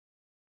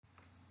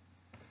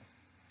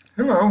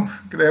Hello,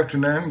 good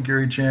afternoon.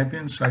 Gary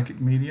Champion, Psychic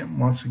Medium,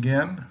 once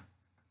again.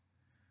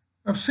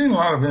 I've seen a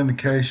lot of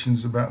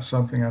indications about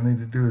something I need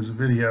to do as a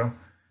video.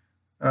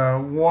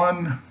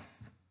 One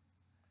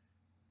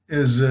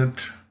is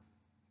that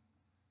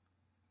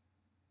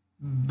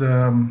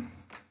the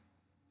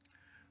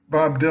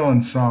Bob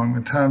Dylan song,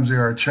 The Times They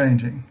Are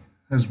Changing,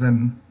 has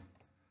been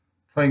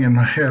playing in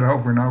my head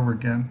over and over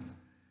again.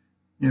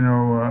 Get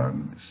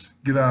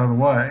out of the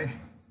way.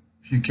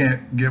 If you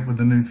can't get with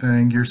the new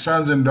thing, your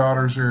sons and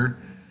daughters are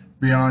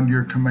beyond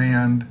your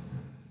command.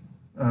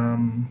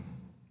 Um,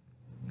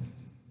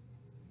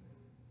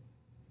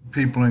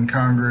 People in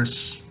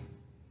Congress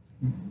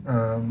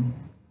um,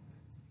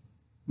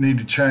 need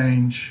to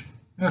change.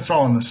 That's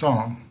all in the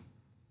song.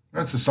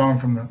 That's a song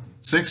from the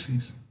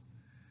 60s.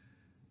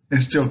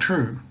 It's still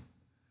true.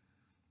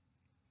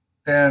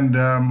 And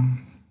I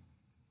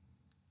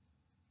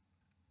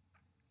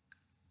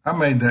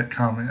made that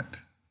comment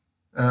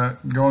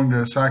going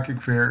to psychic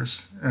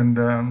fairs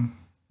and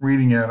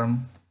reading at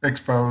them,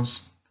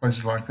 expos,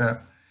 places like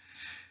that.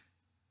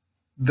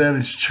 That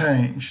has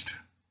changed.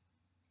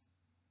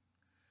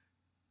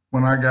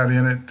 When I got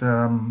in it,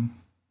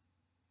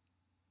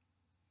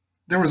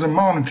 there was a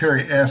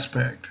monetary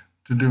aspect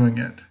to doing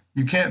it.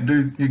 You can't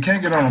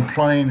get on a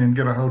plane and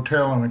get a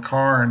hotel and a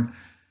car and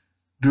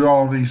do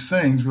all these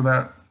things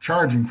without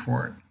charging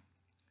for it.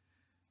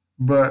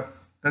 But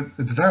at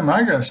the time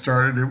I got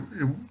started,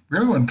 it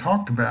really wasn't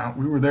talked about.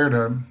 We were there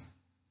to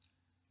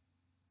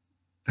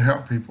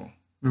help people.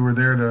 We were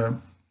there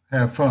to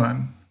have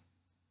fun.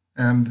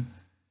 And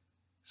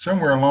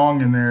somewhere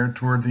along in there,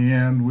 toward the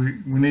end, we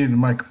needed to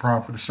make a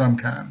profit of some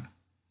kind.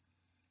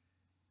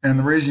 And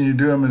the reason you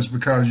do them is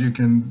because you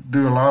can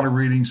do a lot of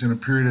readings in a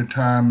period of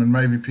time, and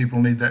maybe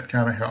people need that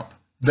kind of help.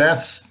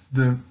 That's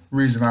the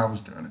reason I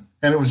was doing it.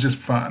 And it was just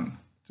fun,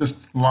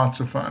 just lots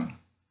of fun.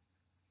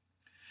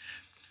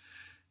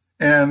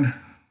 And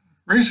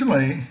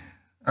recently,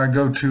 I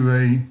go to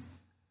a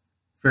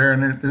fair,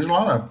 and there's a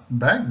lot of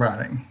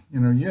backbiting.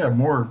 You have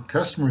more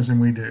customers than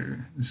we do.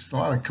 There's a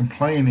lot of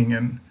complaining,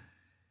 and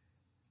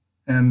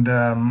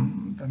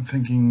I'm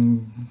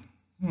thinking,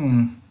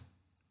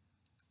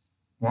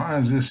 why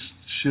has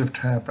this shift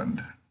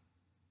happened?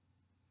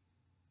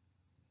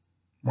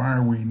 Why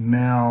are we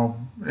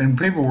now? And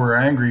people were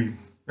angry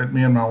at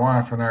me and my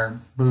wife in our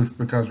booth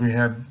because we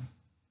had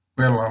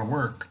a lot of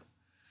work.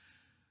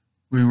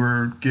 We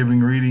were giving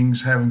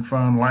readings, having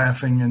fun,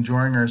 laughing,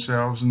 enjoying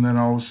ourselves, and then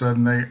all of a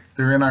sudden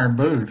they're in our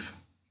booth.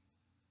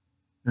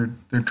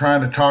 They're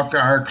trying to talk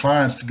to our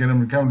clients to get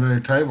them to come to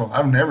their table.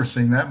 I've never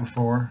seen that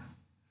before.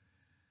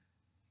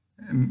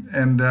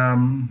 And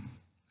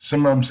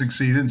some of them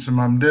succeeded, some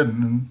of them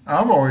didn't. And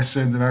I've always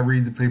said that I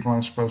read the people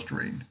I'm supposed to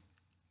read.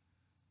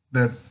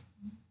 That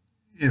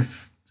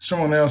if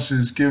someone else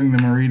is giving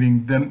them a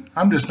reading, then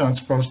I'm just not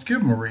supposed to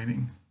give them a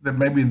reading. That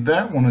maybe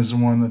that one is the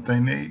one that they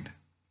need.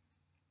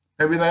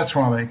 Maybe that's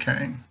why they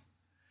came.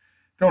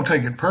 Don't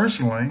take it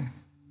personally.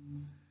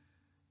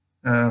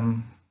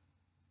 No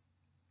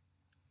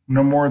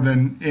more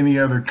than any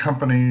other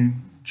company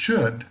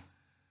should.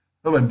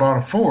 Well, they bought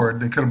a Ford.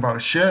 They could have bought a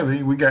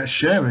Chevy. We got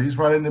Chevys.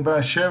 Why didn't they buy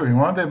a Chevy?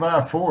 Why did they buy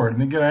a Ford?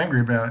 And they get angry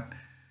about it.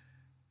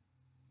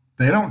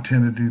 They don't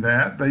tend to do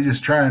that. They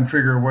just try and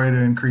figure a way to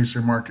increase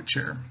their market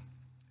share.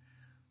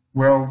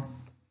 Well,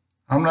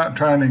 I'm not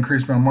trying to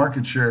increase my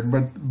market share,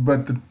 but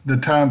the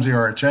times they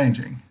are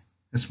changing.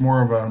 It's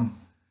more of a,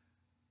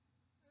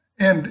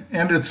 and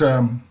it's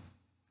and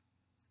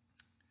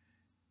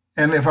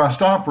if I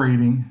stop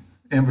reading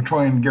in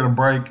between, get a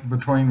break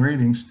between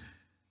readings,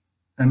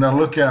 and I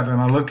look at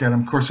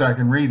them, of course I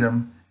can read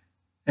them,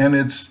 and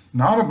it's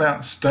not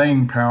about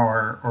staying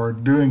power or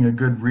doing a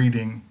good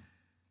reading.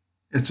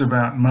 It's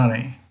about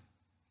money.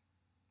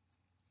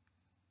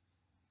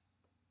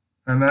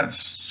 And that's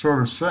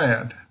sort of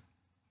sad.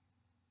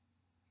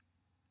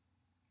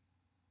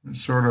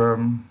 It's sort of,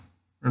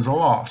 there's a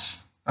loss.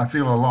 I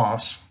feel a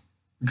loss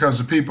because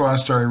the people I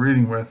started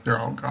reading with, they're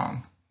all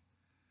gone.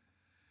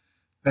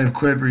 They've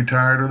quit,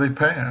 retired, or they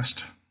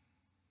passed.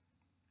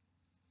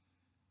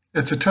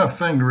 It's a tough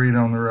thing to read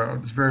on the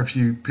road. There's very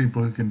few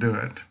people who can do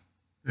it.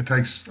 It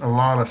takes a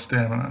lot of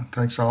stamina. It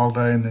takes all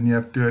day, and then you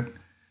have to do it,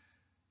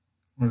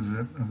 what is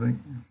it, I think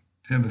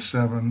 10 to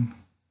 7.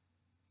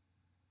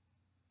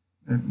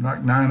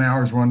 Like 9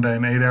 hours one day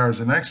and 8 hours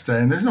the next day,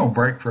 and there's no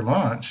break for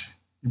lunch.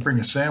 You bring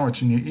a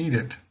sandwich and you eat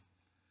it.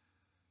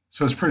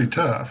 So it's pretty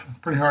tough,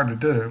 pretty hard to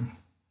do,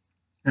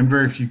 and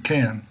very few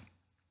can.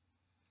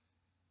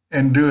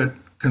 And do it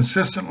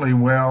consistently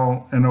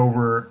well and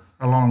over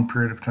a long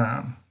period of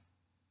time.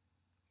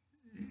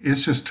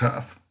 It's just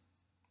tough.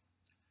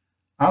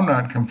 I'm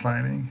not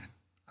complaining.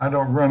 I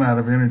don't run out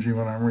of energy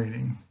when I'm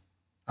reading.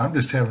 I'm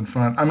just having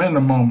fun. I'm in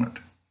the moment,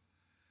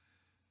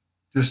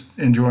 just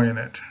enjoying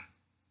it.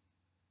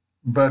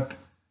 But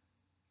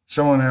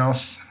someone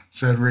else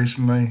said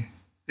recently,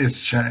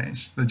 it's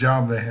changed, the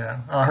job they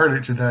have. I heard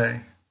it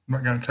today. I'm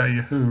not going to tell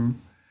you who,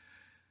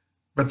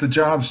 but the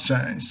job's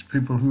changed.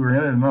 People who are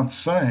in it are not the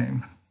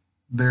same.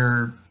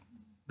 They're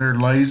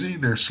lazy,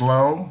 they're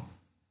slow,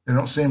 They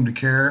don't seem to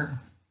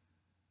care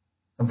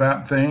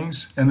about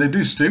things, and they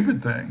do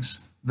stupid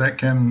things that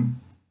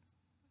can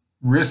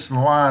risk the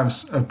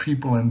lives of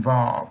people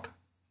involved.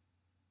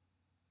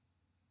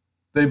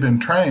 They've been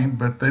trained,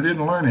 but they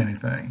didn't learn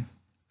anything.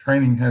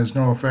 Training has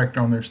no effect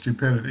on their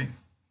stupidity.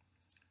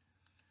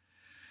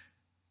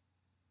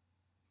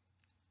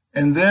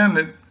 And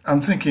then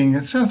I'm thinking,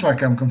 it sounds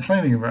like I'm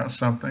complaining about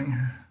something.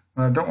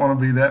 And I don't want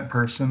to be that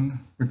person,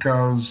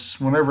 because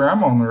whenever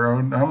I'm on the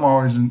road, I'm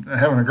always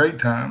having a great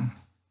time.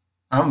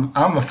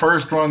 I'm the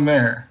first one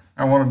there.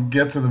 I want to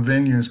get to the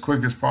venue as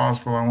quick as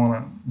possible. I want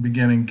to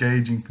begin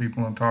engaging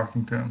people and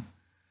talking to them.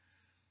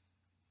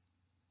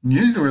 And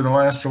usually we're the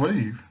last to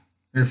leave.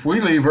 If we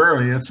leave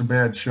early, it's a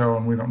bad show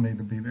and we don't need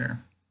to be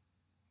there.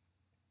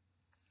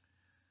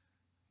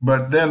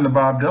 But then the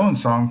Bob Dylan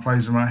song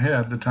plays in my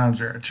head, "The times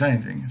are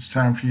changing. It's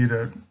time for you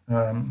to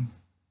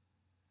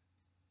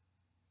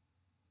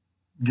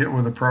get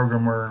with a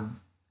program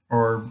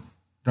or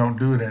don't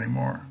do it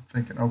anymore." I'm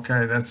thinking,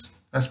 okay,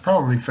 that's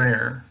probably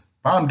fair.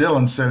 Bob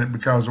Dylan said it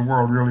because the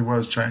world really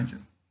was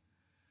changing.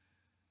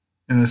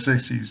 In the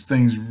 60s,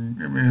 things,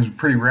 it was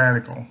pretty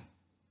radical.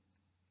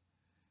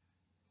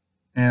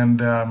 And,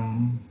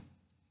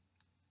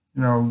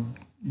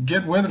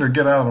 get with it or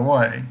get out of the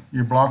way.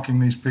 You're blocking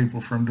these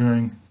people from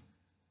doing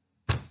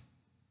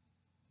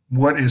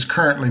what is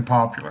currently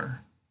popular.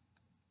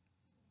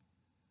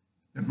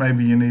 That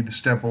maybe you need to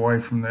step away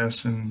from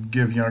this and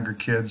give younger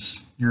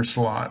kids your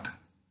slot.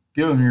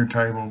 Give them your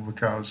table,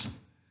 because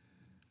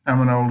I'm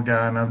an old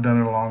guy and I've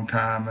done it a long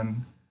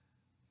time,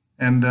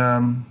 and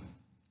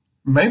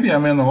maybe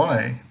I'm in the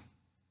way.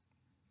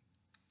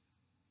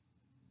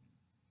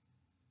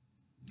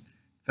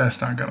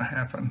 That's not going to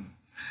happen.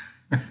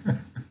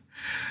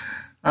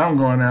 I'm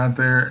going out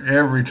there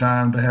every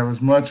time to have as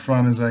much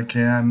fun as I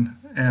can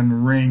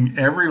and wring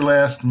every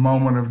last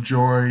moment of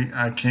joy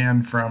I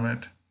can from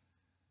it.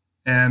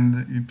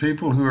 And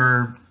people who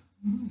are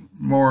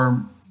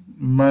more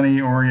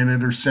money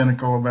oriented or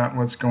cynical about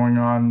what's going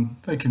on,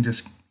 they can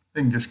just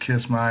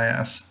kiss my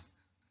ass.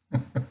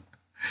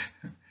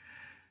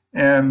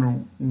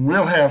 And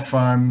we'll have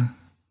fun.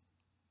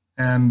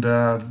 And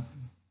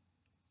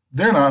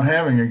they're not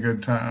having a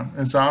good time.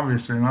 It's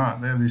obviously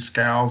not. They have these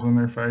scowls on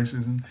their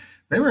faces. And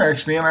they were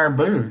actually in our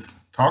booth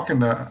talking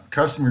to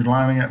customers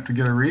lining up to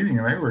get a reading,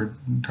 and they were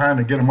trying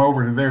to get them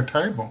over to their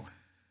table.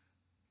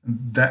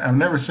 I've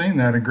never seen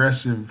that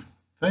aggressive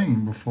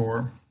thing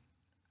before.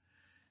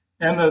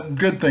 And the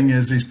good thing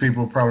is these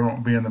people probably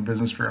won't be in the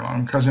business very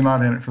long, because they're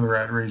not in it for the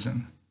right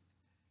reason.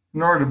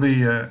 In order to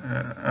be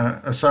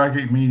a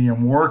psychic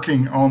medium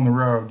working on the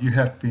road, you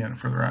have to be in it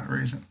for the right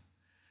reason,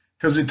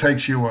 because it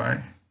takes you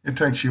away. It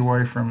takes you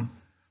away from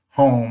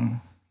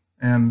home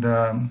and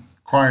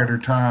quieter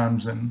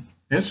times, and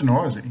it's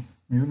noisy.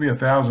 There'll be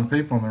 1,000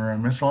 people in the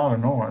room. It's a lot of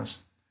noise.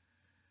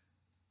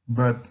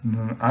 But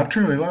I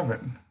truly love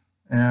it.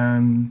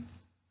 And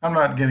I'm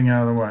not getting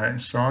out of the way.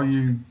 So all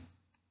you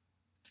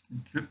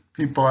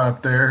people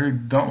out there who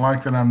don't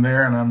like that I'm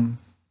there and I'm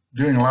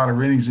doing a lot of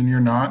readings and you're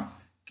not,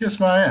 kiss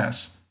my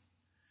ass.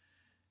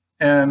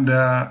 And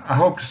I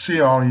hope to see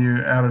all of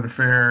you out at the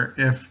fair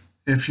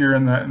if you're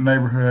in that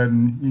neighborhood,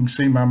 and you can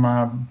see my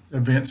mob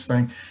events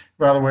thing.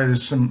 By the way,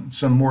 there's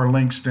some more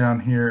links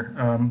down here.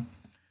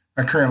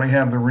 I currently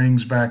have the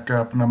rings back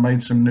up, and I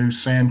made some new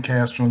sand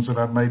cast ones that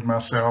I've made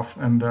myself,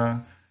 and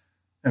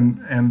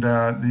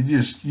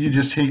you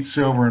just heat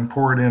silver and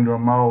pour it into a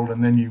mold,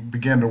 and then you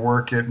begin to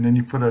work it, and then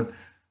you put a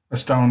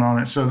stone on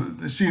it. So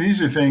see,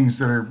 these are things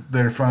that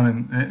are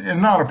fun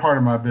and not a part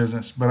of my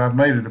business, but I've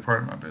made it a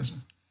part of my business.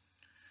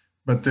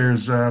 But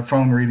there's a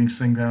phone readings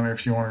thing down there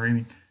if you want a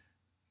reading.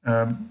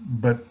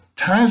 But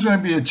times may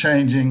be a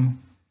changing,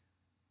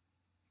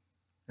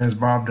 as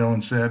Bob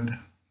Dylan said.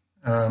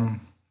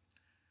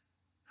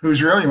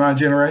 Who's really my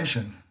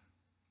generation.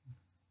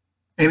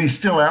 And he's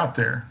still out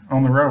there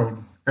on the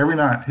road. Every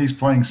night he's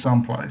playing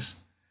someplace.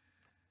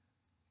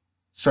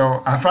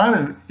 So I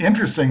find it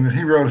interesting that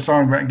he wrote a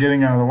song about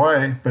getting out of the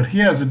way, but he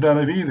hasn't done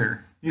it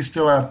either. He's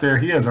still out there.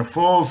 He has a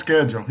full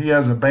schedule. He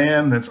has a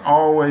band that's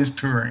always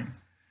touring.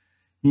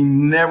 He's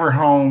never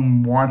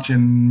home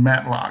watching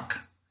Matlock.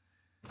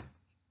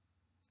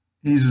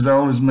 He's as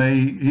old as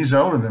me. He's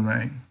older than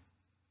me.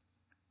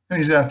 And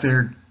he's out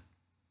there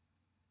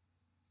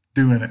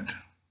doing it,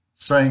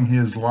 saying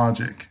his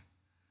logic.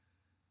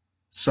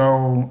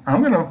 So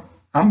I'm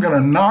gonna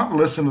not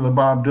listen to the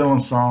Bob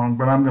Dylan song,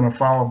 but I'm gonna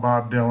follow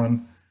Bob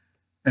Dylan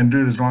and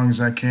do it as long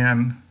as I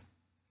can.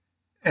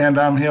 And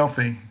I'm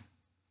healthy,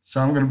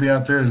 so I'm gonna be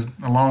out there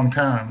a long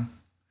time.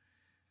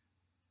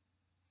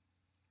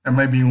 I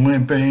may be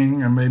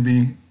limping, I may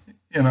be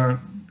in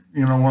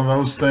one of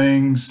those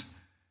things,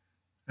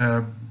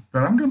 but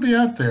I'm gonna be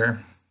out there.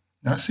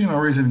 I see no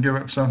reason to give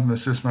up something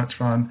that's this much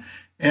fun,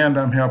 and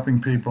I'm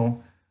helping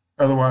people.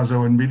 Otherwise, I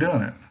wouldn't be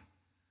doing it.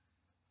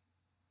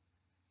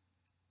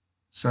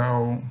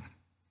 So,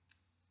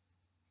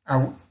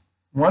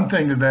 one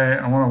thing today,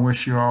 I want to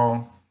wish you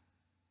all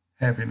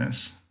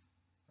happiness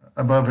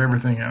above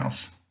everything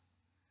else.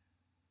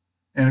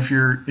 And if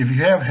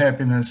you have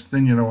happiness,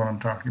 then you know what I'm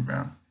talking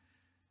about.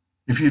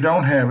 If you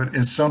don't have it,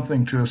 it's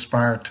something to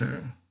aspire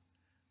to.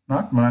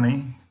 Not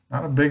money,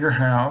 not a bigger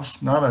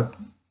house, not a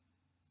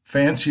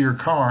fancier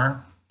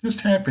car,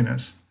 just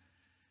happiness.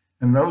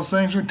 And those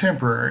things are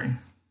temporary.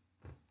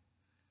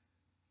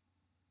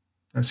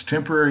 That's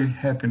temporary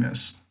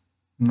happiness,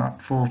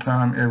 not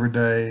full-time every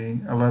day.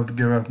 I love to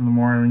get up in the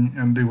morning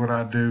and do what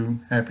I do,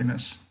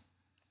 happiness.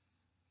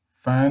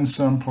 Find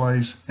some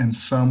place and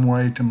some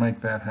way to make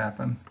that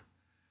happen,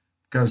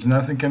 because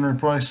nothing can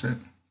replace it.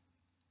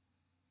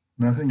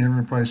 Nothing can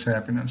replace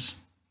happiness.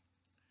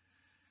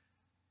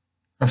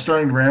 I'm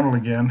starting to ramble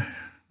again.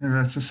 Maybe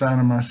that's a sign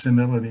of my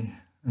senility.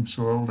 I'm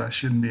so old I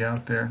shouldn't be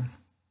out there.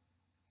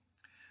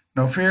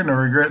 No fear, no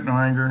regret, no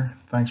anger.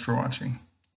 Thanks for watching.